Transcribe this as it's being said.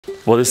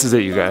Well, this is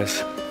it, you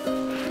guys.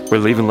 We're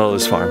leaving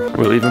Lola's farm.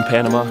 We're leaving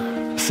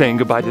Panama, saying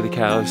goodbye to the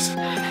cows,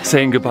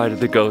 saying goodbye to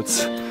the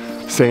goats,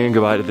 saying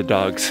goodbye to the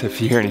dogs.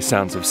 If you hear any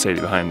sounds of Sadie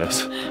behind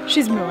us.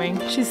 She's mooing.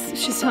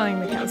 She's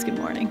telling the cows good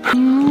morning.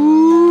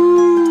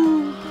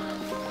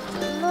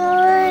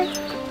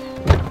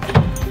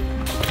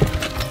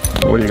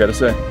 What do you gotta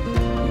say?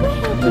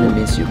 I'm gonna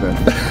miss you, bro.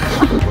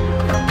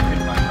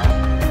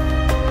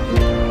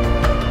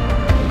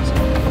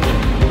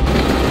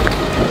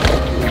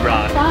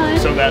 I'm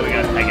so glad we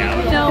got to hang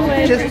out. No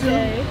way.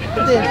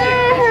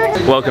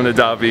 Welcome to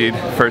David.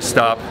 First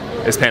stop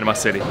is Panama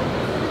City.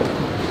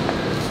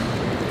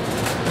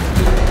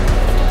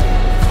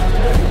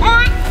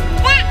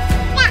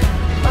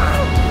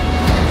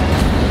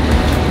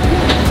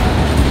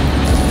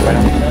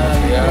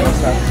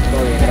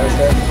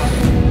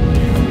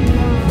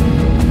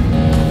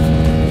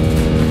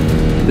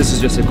 This is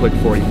just a quick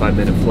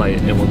 45-minute flight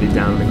and we'll be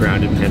down on the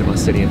ground in Panama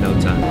City in no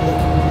time.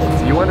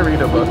 Do you want to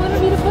read a book? You want to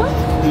read a book?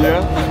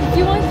 Yeah. Do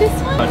you want this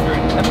one?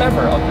 A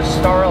member of the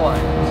Star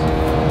Alliance.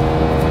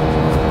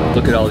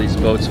 Look at all these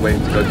boats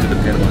waiting to go through the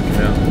Panama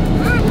Canal.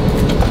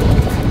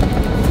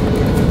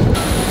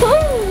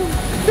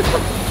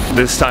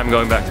 This time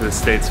going back to the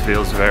States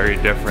feels very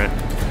different.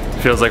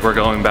 Feels like we're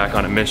going back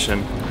on a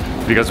mission,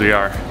 because we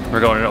are.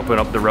 We're going to open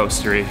up the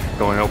roastery. We're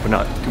going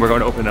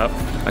to open up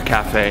a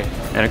cafe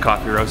and a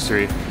coffee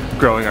roastery,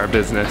 growing our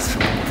business.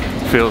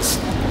 Feels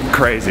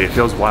crazy, it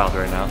feels wild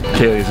right now.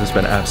 Kaylee's just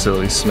been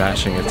absolutely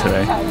smashing it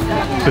today.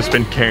 Just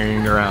been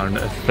carrying around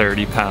a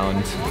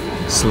 30-pound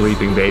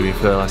sleeping baby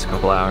for the last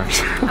couple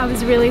hours. I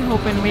was really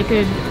hoping we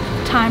could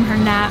time her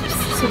naps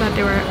so that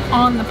they were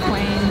on the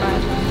plane,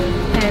 but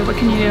hey, what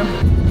can you do?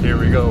 Here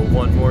we go,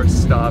 one more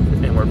stop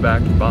and we're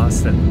back in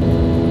Boston.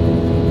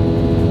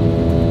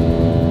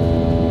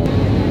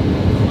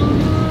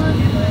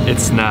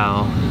 It's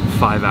now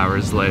 5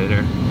 hours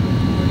later.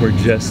 We're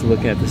just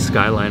looking at the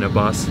skyline of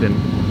Boston.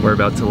 We're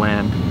about to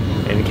land.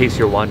 And in case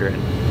you're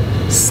wondering,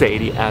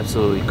 Sadie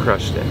absolutely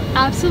crushed it.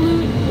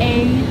 Absolute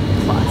A+.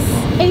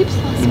 A+.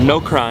 No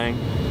crying,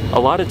 a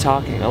lot of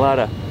talking, a lot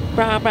of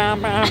bow, bow,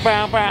 bow,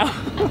 bow, bow.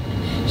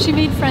 She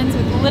made friends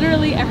with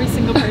literally every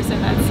single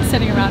person that's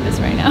sitting around us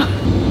right now.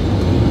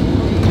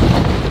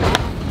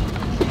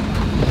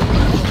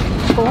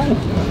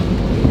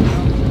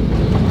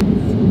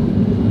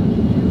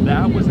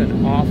 That was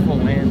an awful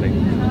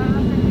landing.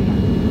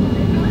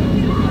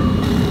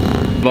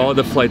 Of all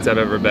the flights I've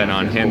ever been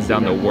on, hands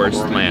down the worst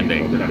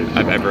landing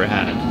I've ever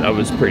had. That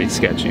was pretty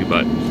sketchy,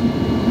 but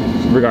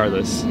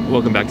regardless,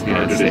 welcome back to the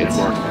United States.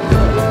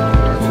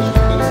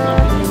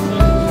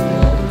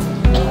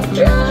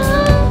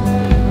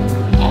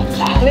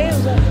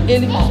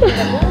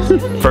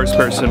 First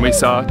person we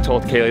saw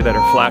told Kaylee that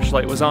her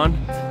flashlight was on,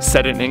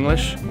 said it in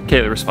English.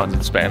 Kaylee responded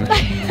in Spanish.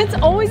 It's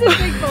always a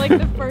thing for like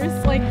the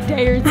first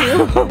day or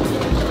two.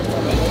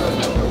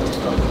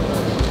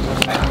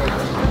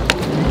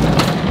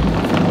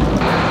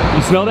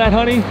 You smell that,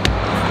 honey?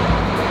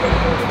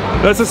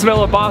 That's the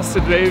smell of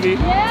Boston, baby.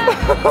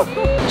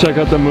 Yeah. Check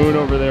out the moon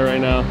over there right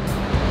now.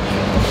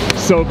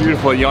 So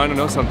beautiful. You want to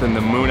know something?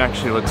 The moon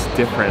actually looks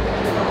different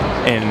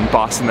in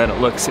Boston than it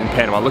looks in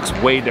Panama. It looks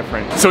way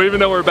different. So even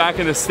though we're back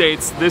in the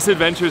States, this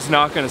adventure is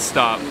not going to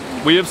stop.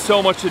 We have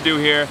so much to do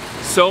here,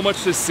 so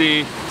much to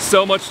see,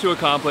 so much to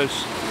accomplish.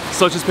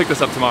 So let's just pick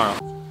this up tomorrow.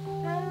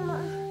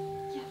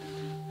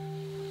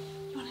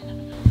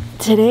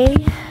 Today,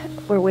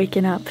 we're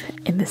waking up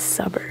in the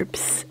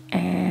suburbs,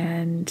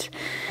 and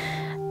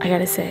I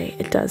gotta say,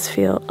 it does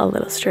feel a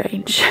little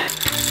strange.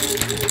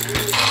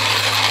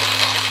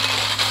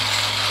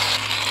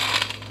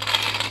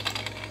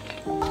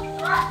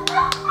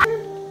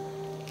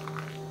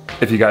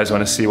 If you guys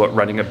want to see what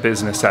running a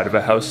business out of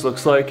a house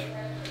looks like,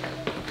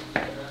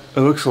 it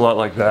looks a lot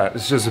like that.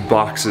 It's just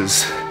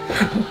boxes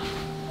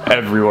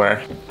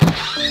everywhere.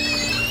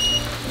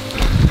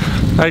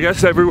 I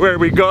guess everywhere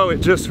we go, it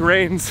just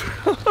rains.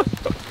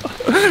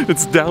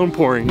 It's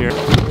downpouring here.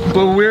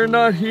 But we're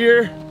not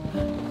here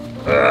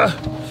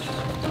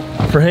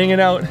for hanging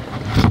out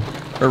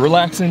or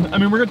relaxing. I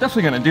mean, we're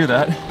definitely gonna do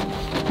that.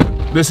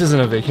 This isn't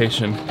a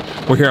vacation.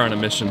 We're here on a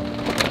mission.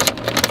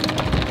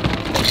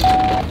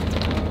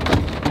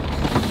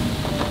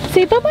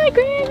 Say bye-bye,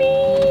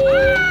 Granny!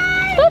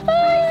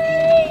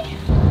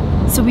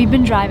 Bye-bye! So we've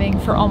been driving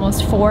for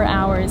almost 4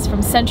 hours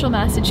from central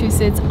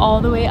Massachusetts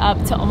all the way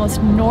up to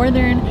almost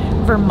northern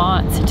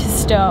Vermont to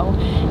Stowe.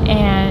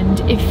 And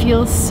it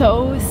feels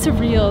so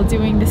surreal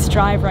doing this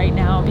drive right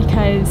now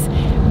because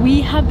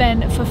we have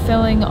been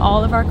fulfilling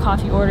all of our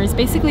coffee orders,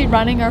 basically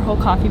running our whole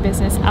coffee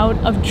business out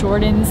of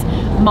Jordan's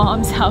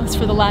mom's house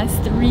for the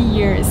last 3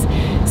 years.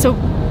 So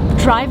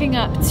driving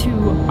up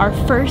to our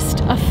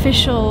first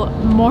official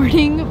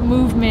morning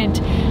movement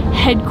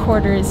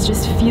headquarters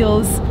just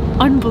feels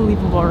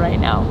unbelievable right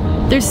now.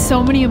 There's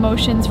so many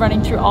emotions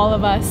running through all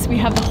of us. We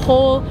have the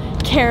whole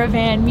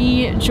caravan,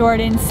 me,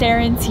 Jordan,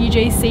 Sarah and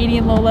TJ, Sadie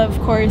and Lola of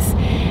course,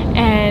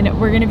 and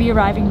we're gonna be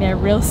arriving there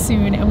real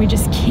soon, and we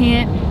just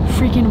can't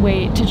freaking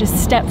wait to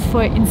just step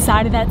foot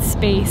inside of that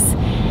space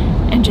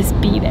and just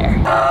be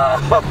there.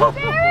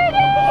 There it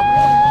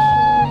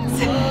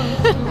is!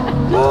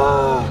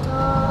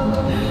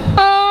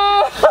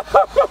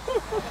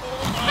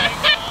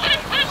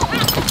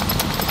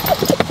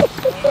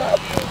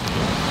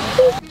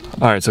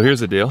 All right, so here's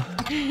the deal.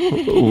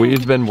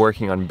 We've been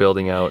working on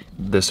building out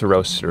this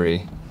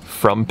roastery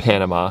from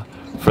Panama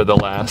for the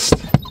last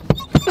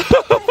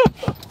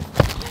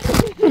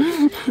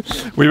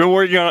we've been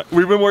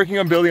working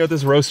on building out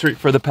this roastery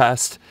for the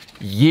past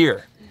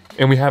year,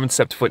 and we haven't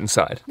stepped foot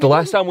inside. The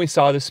last time we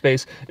saw this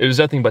space, it was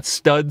nothing but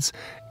studs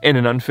and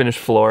an unfinished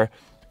floor,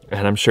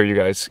 and I'm sure you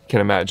guys can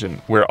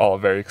imagine we're all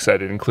very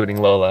excited,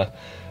 including Lola.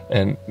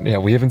 And yeah,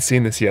 we haven't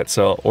seen this yet,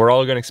 so we're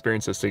all gonna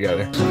experience this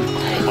together.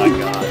 Oh my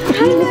God.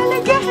 Hi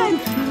Lola, go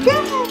ahead, go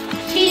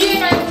ahead. He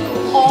and I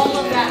do all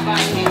of that by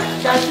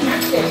hand. That's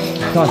insane.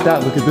 Not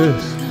that, look at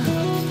this.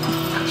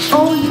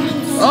 Oh, you.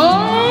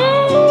 Oh!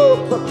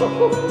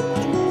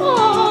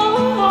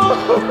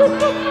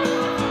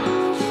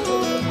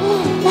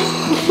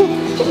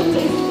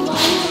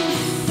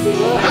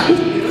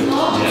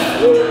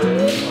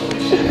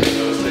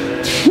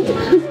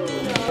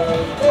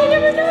 I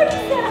never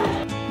noticed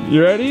that.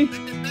 You ready?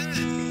 Check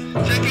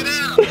it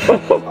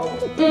out!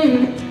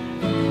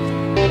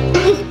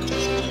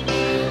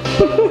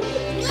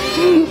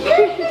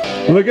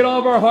 Look at all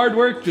of our hard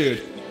work,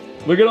 dude.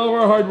 Look at all of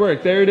our hard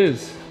work. There it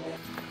is.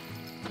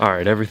 All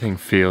right, everything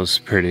feels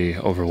pretty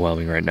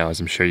overwhelming right now, as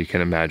I'm sure you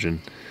can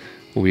imagine.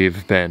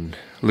 We've been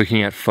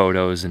looking at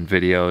photos and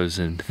videos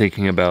and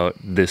thinking about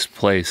this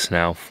place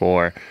now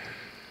for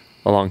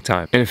a long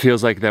time. And it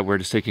feels like that we're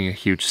just taking a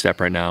huge step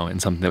right now in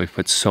something that we've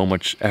put so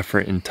much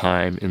effort and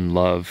time and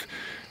love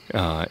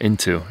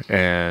into.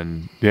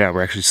 And yeah,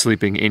 we're actually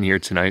sleeping in here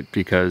tonight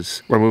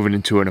because we're moving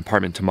into an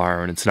apartment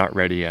tomorrow and it's not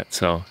ready yet.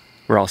 So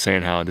we're all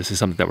saying how this is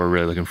something that we're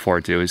really looking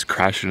forward to, is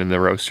crashing in the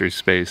roastery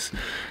space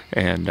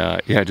and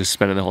yeah, just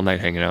spending the whole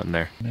night hanging out in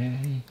there.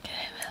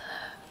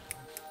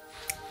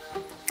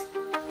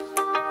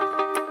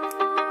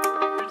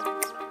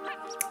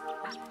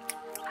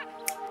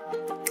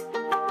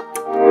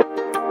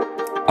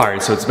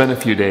 Alright, so it's been a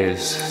few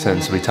days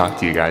since we talked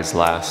to you guys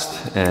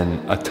last, and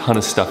a ton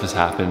of stuff has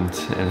happened,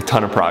 and a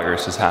ton of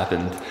progress has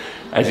happened.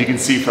 As you can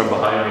see from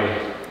behind me,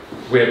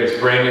 we have this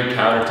brand new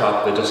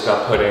countertop that just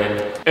got put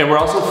in. And we're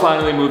also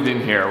finally moved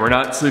in here. We're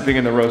not sleeping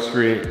in the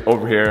roastery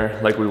over here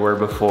like we were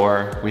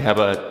before. We have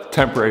a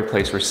temporary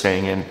place we're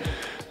staying in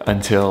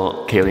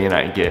until Kaylee and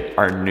I get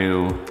our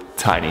new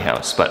tiny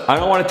house. But I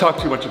don't want to talk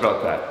too much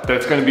about that.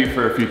 That's going to be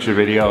for a future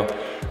video.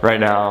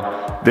 Right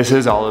now, this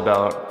is all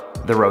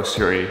about the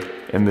roastery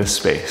in this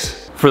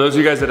space. For those of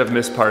you guys that have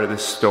missed part of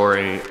this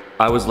story,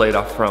 I was laid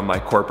off from my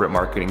corporate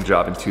marketing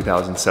job in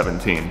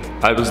 2017.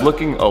 I was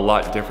looking a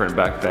lot different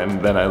back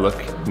then than I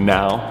look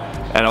now.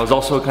 And I was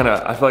also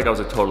I feel like I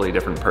was a totally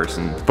different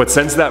person. But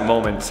since that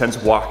moment, since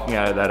walking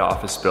out of that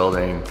office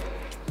building,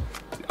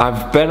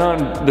 I've been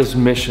on this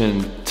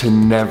mission to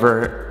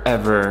never,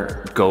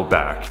 ever go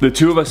back. The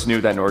two of us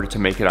knew that in order to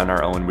make it on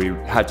our own, we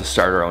had to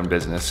start our own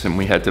business and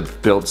we had to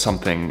build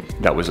something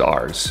that was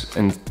ours.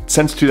 And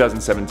since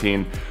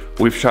 2017,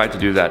 we've tried to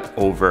do that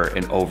over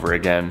and over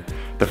again.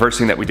 The first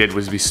thing that we did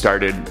was we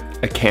started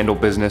a candle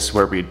business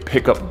where we'd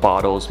pick up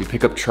bottles, we'd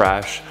pick up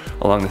trash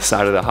along the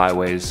side of the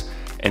highways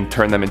and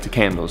turn them into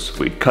candles.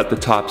 We'd cut the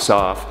tops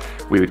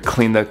off, we would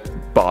clean the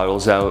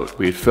bottles out,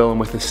 we'd fill them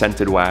with the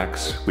scented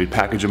wax, we'd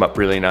package them up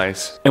really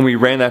nice. And we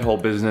ran that whole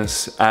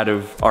business out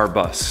of our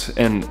bus.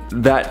 And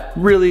that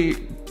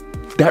really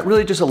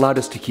just allowed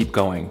us to keep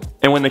going.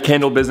 And when the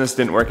candle business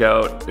didn't work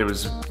out, it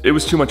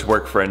was too much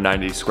work for a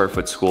 90 square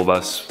foot school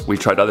bus. We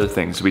tried other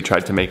things. We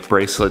tried to make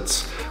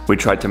bracelets, we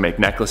tried to make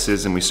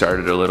necklaces, and we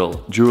started a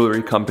little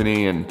jewelry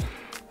company, and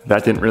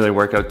that didn't really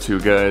work out too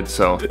good.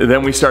 So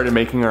then we started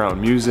making our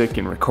own music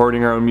and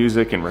recording our own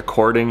music and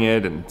recording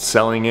it and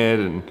selling it,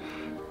 and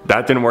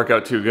that didn't work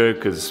out too good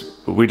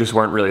because we just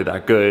weren't really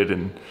that good.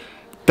 And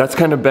that's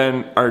kind of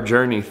been our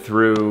journey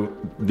through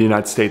the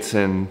United States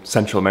and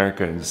Central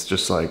America, is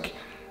just like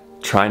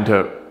trying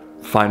to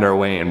find our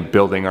way and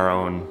building our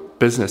own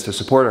business to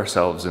support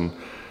ourselves. And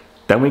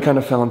then we kind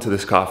of fell into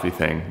this coffee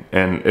thing,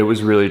 and it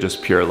was really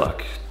just pure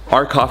luck.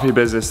 Our coffee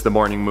business, The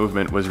Morning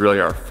Movement, was really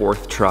our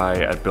fourth try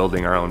at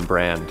building our own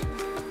brand.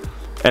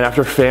 And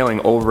after failing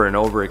over and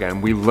over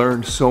again, we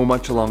learned so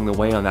much along the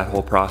way on that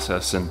whole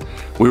process, and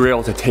we were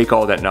able to take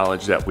all that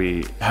knowledge that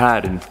we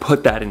had and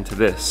put that into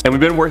this. And we've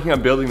been working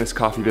on building this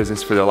coffee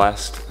business for the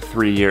last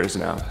 3 years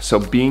now. So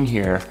being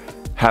here,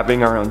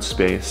 having our own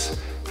space,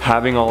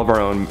 having all of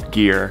our own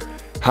gear,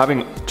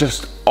 having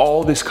just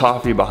all this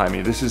coffee behind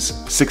me. This is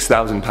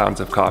 6,000 pounds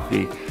of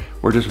coffee.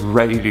 We're just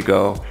ready to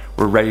go.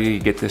 We're ready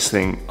to get this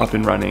thing up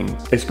and running.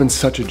 It's been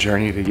such a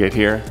journey to get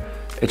here.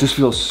 It just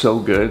feels so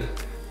good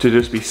to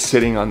just be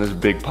sitting on this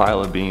big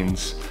pile of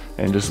beans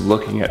and just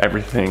looking at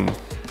everything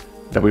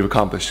that we've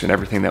accomplished and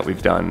everything that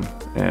we've done.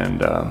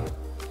 And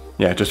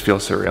yeah, it just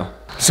feels surreal.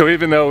 So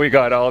even though we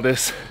got all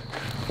this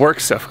work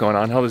stuff going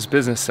on, all this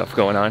business stuff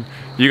going on,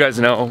 you guys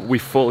know we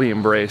fully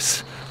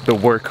embrace the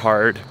work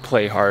hard,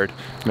 play hard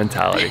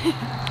mentality.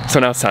 So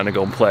now it's time to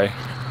go and play.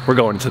 we're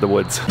going into the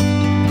woods.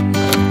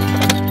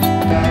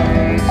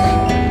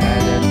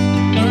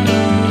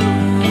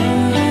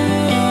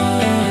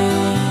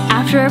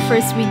 After our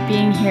first week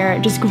being here,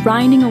 just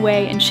grinding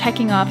away and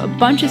checking off a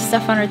bunch of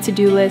stuff on our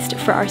to-do list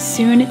for our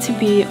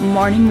soon-to-be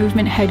morning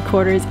movement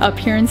headquarters up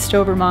here in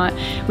Stowe, Vermont,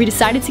 we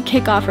decided to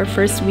kick off our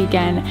first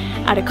weekend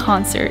at a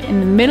concert in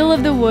the middle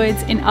of the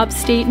woods in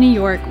upstate New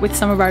York with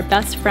some of our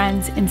best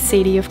friends and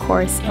Sadie, of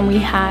course, and we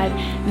had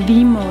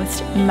the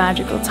most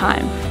magical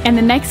time. And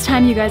the next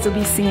time you guys will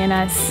be seeing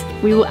us,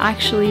 we will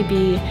actually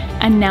be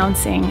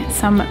announcing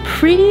some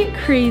pretty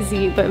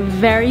crazy but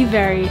very,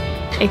 very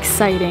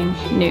exciting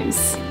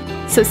news.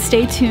 So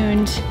stay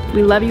tuned.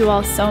 We love you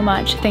all so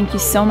much. Thank you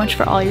so much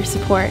for all your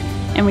support,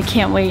 and we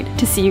can't wait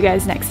to see you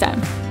guys next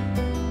time.